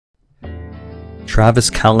Travis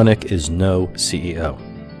Kalanick is no CEO.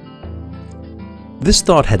 This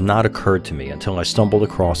thought had not occurred to me until I stumbled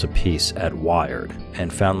across a piece at Wired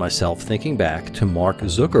and found myself thinking back to Mark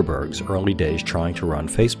Zuckerberg's early days trying to run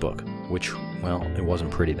Facebook, which, well, it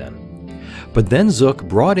wasn't pretty then. But then Zuck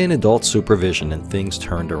brought in adult supervision and things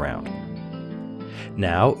turned around.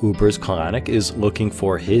 Now, Uber's Kalanick is looking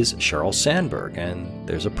for his Sheryl Sandberg, and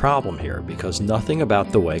there's a problem here because nothing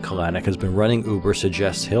about the way Kalanick has been running Uber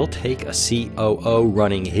suggests he'll take a COO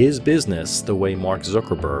running his business the way Mark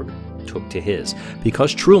Zuckerberg took to his,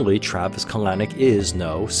 because truly Travis Kalanick is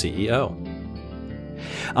no CEO.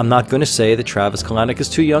 I'm not going to say that Travis Kalanick is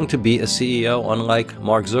too young to be a CEO, unlike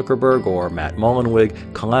Mark Zuckerberg or Matt Mullenweg.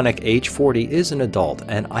 Kalanick, age 40, is an adult,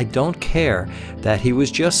 and I don't care that he was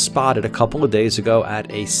just spotted a couple of days ago at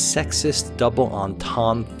a sexist double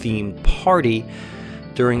entendre themed party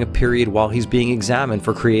during a period while he's being examined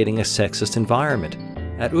for creating a sexist environment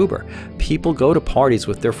at Uber. People go to parties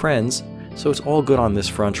with their friends, so it's all good on this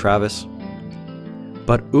front, Travis.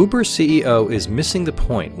 But Uber's CEO is missing the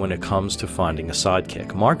point when it comes to finding a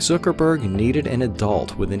sidekick. Mark Zuckerberg needed an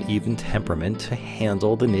adult with an even temperament to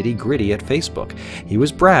handle the nitty-gritty at Facebook. He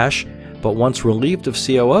was brash, but once relieved of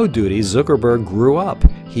COO duties, Zuckerberg grew up.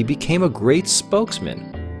 He became a great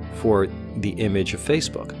spokesman for the image of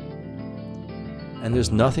Facebook. And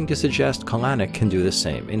there's nothing to suggest Kalanick can do the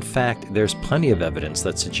same. In fact, there's plenty of evidence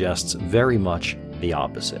that suggests very much the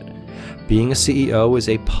opposite. Being a CEO is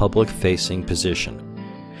a public-facing position.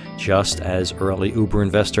 Just as early Uber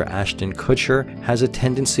investor Ashton Kutcher has a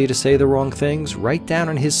tendency to say the wrong things, right down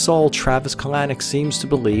in his soul, Travis Kalanick seems to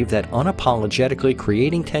believe that unapologetically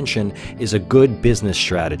creating tension is a good business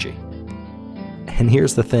strategy. And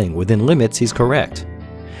here's the thing, within limits, he's correct.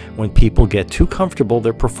 When people get too comfortable,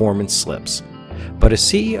 their performance slips. But a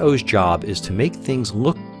CEO's job is to make things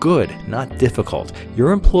look good, not difficult.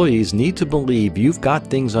 Your employees need to believe you've got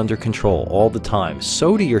things under control all the time.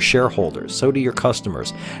 So do your shareholders, so do your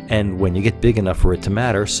customers. And when you get big enough for it to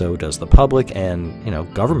matter, so does the public and,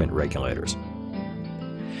 government regulators.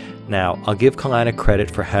 Now, I'll give Kalanick credit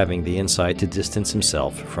for having the insight to distance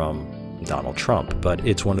himself from Donald Trump, but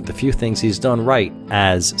it's one of the few things he's done right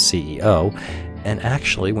as CEO. And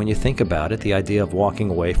actually, when you think about it, the idea of walking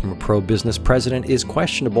away from a pro-business president is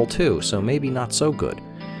questionable too, so maybe not so good.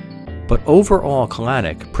 But overall,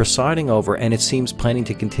 Kalanick, presiding over, and it seems planning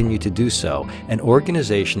to continue to do so, an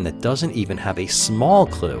organization that doesn't even have a small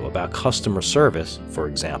clue about customer service, for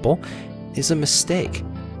example, is a mistake.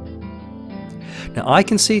 Now, I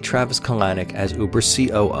can see Travis Kalanick as Uber's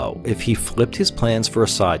COO. If he flipped his plans for a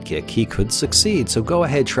sidekick, he could succeed. So go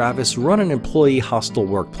ahead, Travis, run an employee-hostile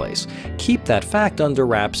workplace. Keep that fact under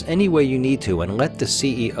wraps any way you need to, and let the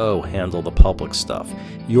CEO handle the public stuff.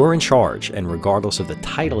 You're in charge, and regardless of the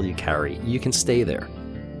title you carry, you can stay there.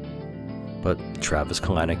 But Travis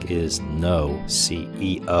Kalanick is no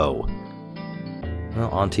CEO. Well,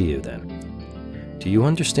 on to you then. Do you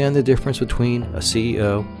understand the difference between a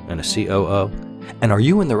CEO and a COO? And are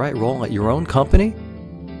you in the right role at your own company?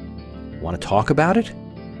 Want to talk about it?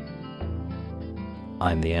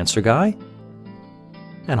 I'm the Answer Guy,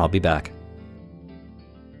 and I'll be back.